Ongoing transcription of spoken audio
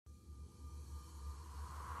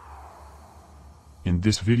In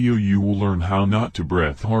this video you will learn how not to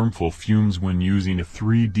breathe harmful fumes when using a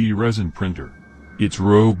 3D resin printer. It's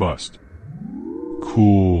robust,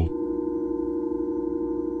 cool,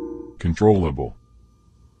 controllable,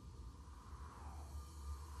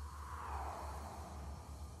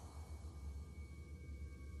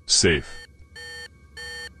 safe,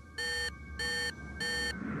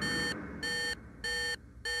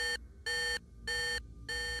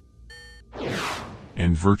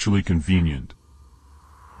 and virtually convenient.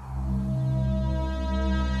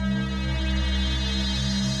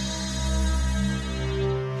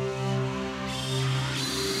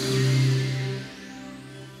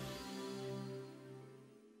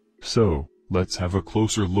 So, let's have a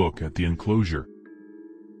closer look at the enclosure.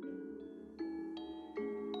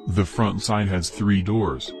 The front side has 3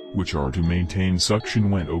 doors, which are to maintain suction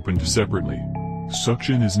when opened separately.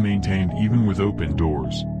 Suction is maintained even with open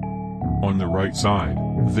doors. On the right side,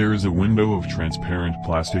 there is a window of transparent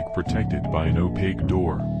plastic protected by an opaque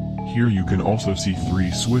door. Here you can also see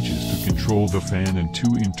 3 switches to control the fan and 2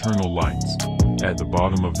 internal lights. At the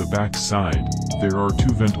bottom of the back side, there are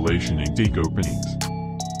 2 ventilation intake openings.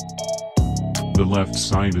 The left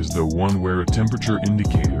side is the one where a temperature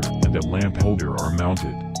indicator and a lamp holder are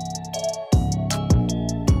mounted.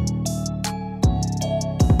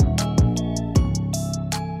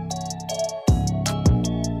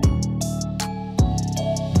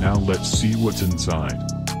 Now let's see what's inside.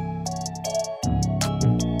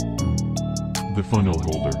 The funnel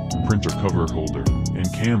holder, printer cover holder,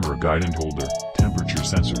 and camera guidance holder, temperature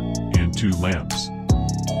sensor, and 2 lamps.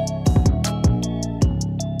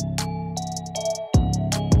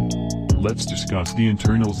 Let's discuss the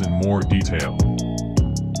internals in more detail.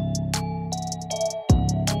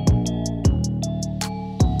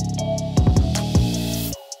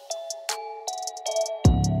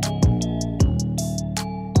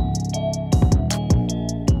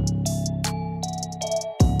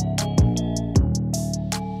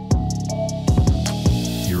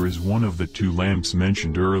 Here is one of the 2 lamps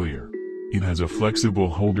mentioned earlier. It has a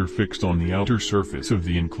flexible holder fixed on the outer surface of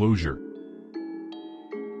the enclosure.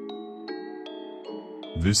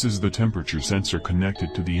 This is the temperature sensor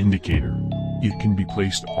connected to the indicator. It can be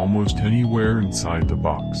placed almost anywhere inside the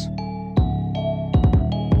box.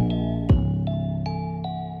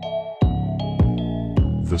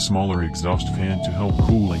 The smaller exhaust fan to help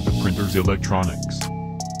cooling the printer's electronics.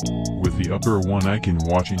 With the upper one I can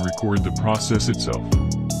watch and record the process itself.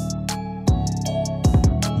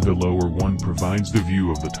 The lower one provides the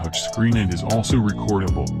view of the touchscreen and is also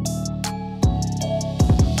recordable.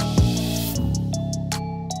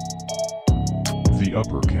 The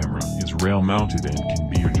upper camera is rail-mounted and can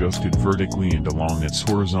be adjusted vertically and along its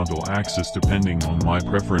horizontal axis depending on my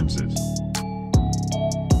preferences.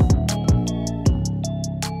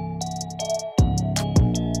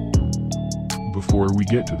 Before we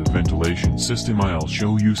get to the ventilation system, I'll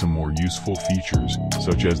show you some more useful features,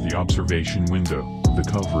 such as the observation window, the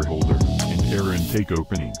cover holder, and air intake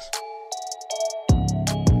openings.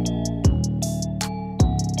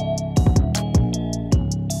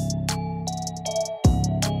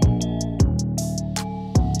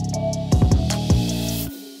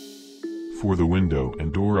 For the window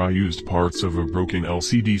and door I used parts of a broken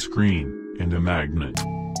LCD screen, and a magnet.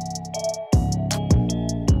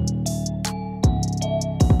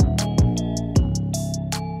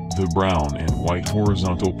 The brown and white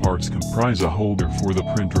horizontal parts comprise a holder for the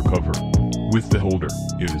printer cover. With the holder,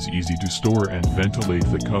 it is easy to store and ventilate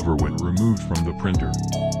the cover when removed from the printer.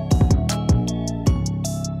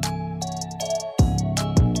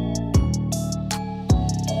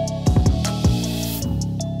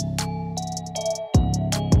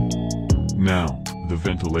 Now, the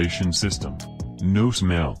ventilation system. No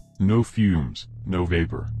smell, no fumes, no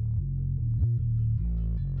vapor.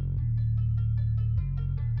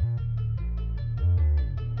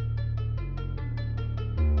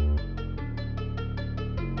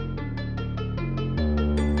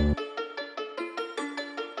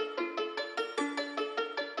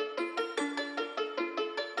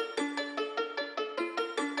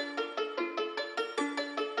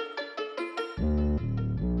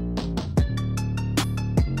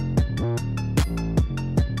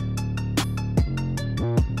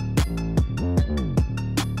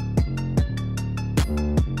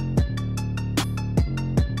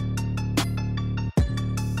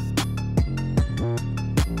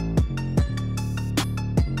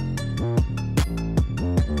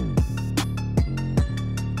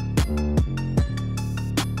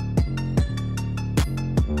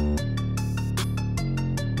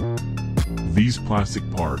 These plastic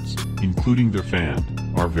parts, including the fan,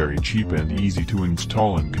 are very cheap and easy to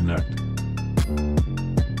install and connect.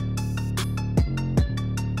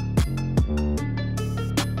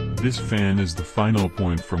 This fan is the final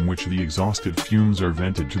point from which the exhausted fumes are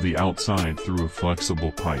vented to the outside through a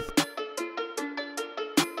flexible pipe.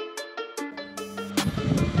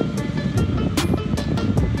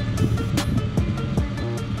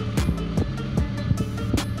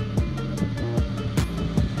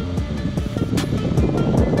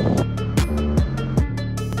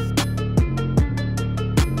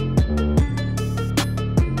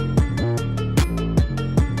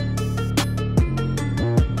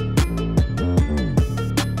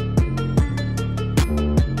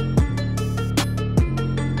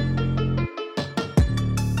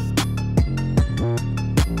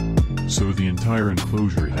 So the entire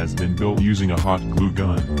enclosure has been built using a hot glue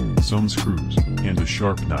gun, some screws, and a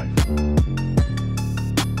sharp knife.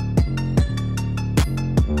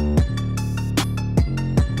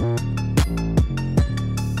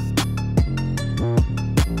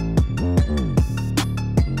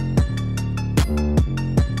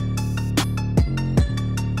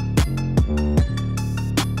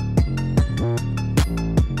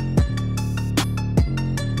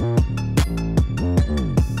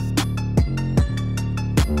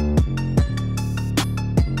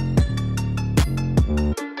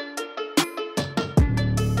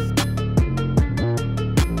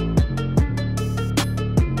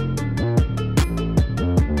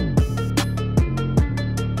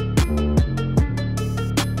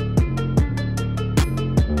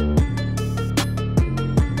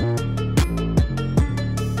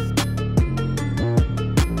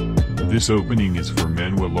 This opening is for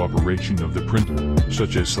manual operation of the printer,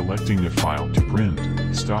 such as selecting a file to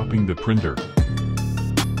print, stopping the printer.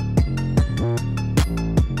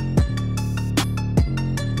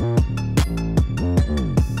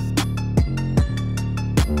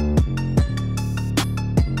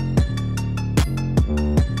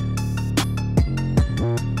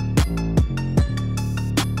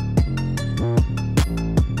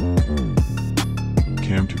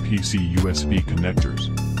 CAM to PC USB connectors.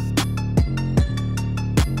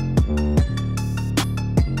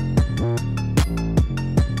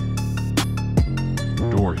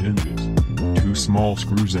 Door hinges, 2 small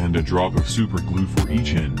screws and a drop of super glue for each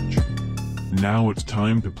hinge. Now it's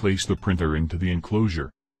time to place the printer into the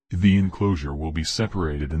enclosure. The enclosure will be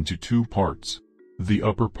separated into 2 parts. The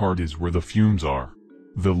upper part is where the fumes are.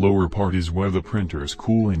 The lower part is where the printer's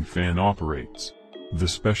cooling fan operates. The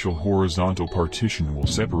special horizontal partition will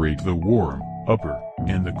separate the warm, upper,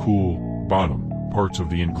 and the cool, bottom, parts of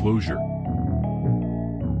the enclosure.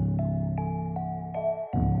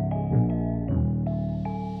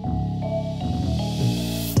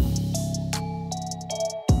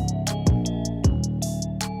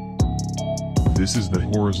 This is the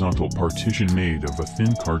horizontal partition made of a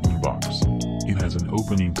thin carton box. It has an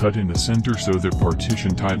opening cut in the center so the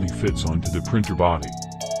partition tightly fits onto the printer body.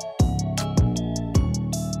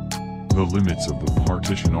 The limits of the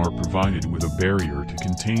partition are provided with a barrier to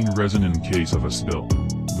contain resin in case of a spill.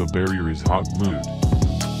 The barrier is hot glued.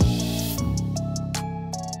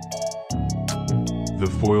 The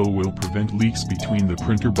foil will prevent leaks between the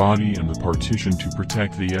printer body and the partition to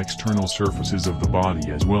protect the external surfaces of the body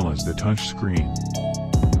as well as the touch screen.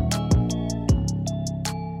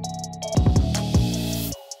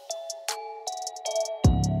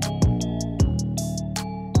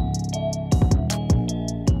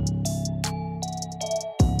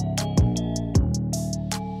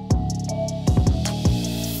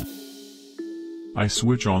 I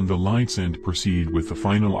switch on the lights and proceed with the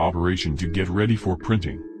final operation to get ready for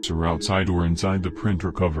printing, so outside or inside the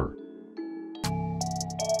printer cover.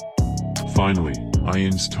 Finally, I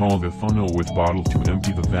install the funnel with bottle to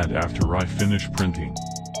empty the vat after I finish printing.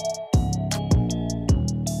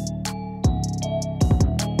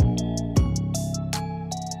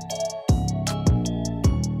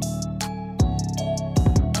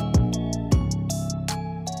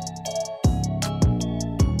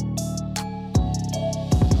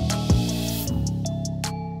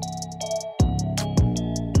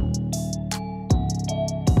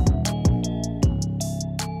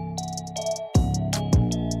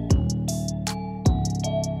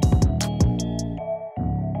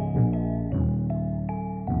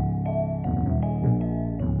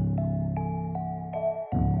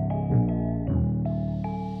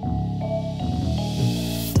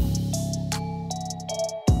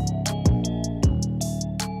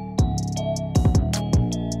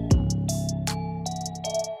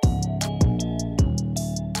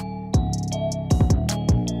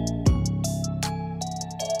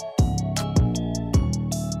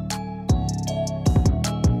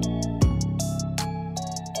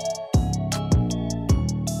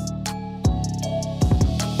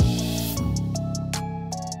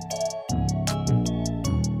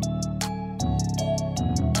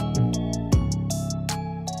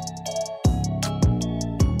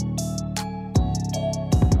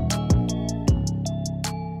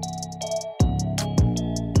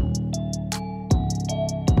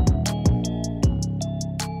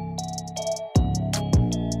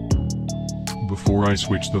 I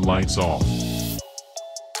switch the lights off.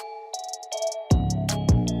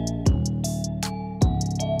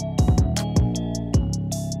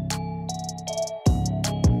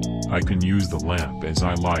 I can use the lamp as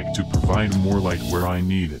I like to provide more light where I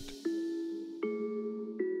need it.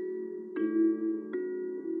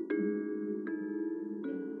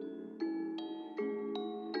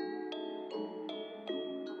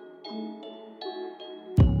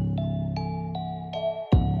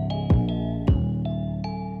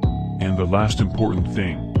 And the last important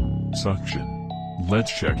thing, suction.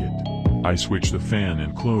 Let's check it. I switch the fan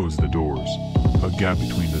and close the doors. A gap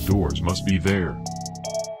between the doors must be there.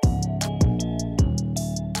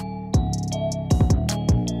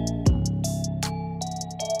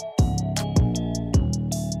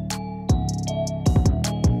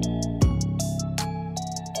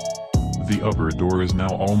 The upper door is now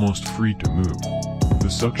almost free to move. The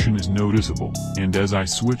suction is noticeable, and as I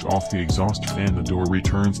switch off the exhaust fan, the door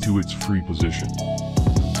returns to its free position.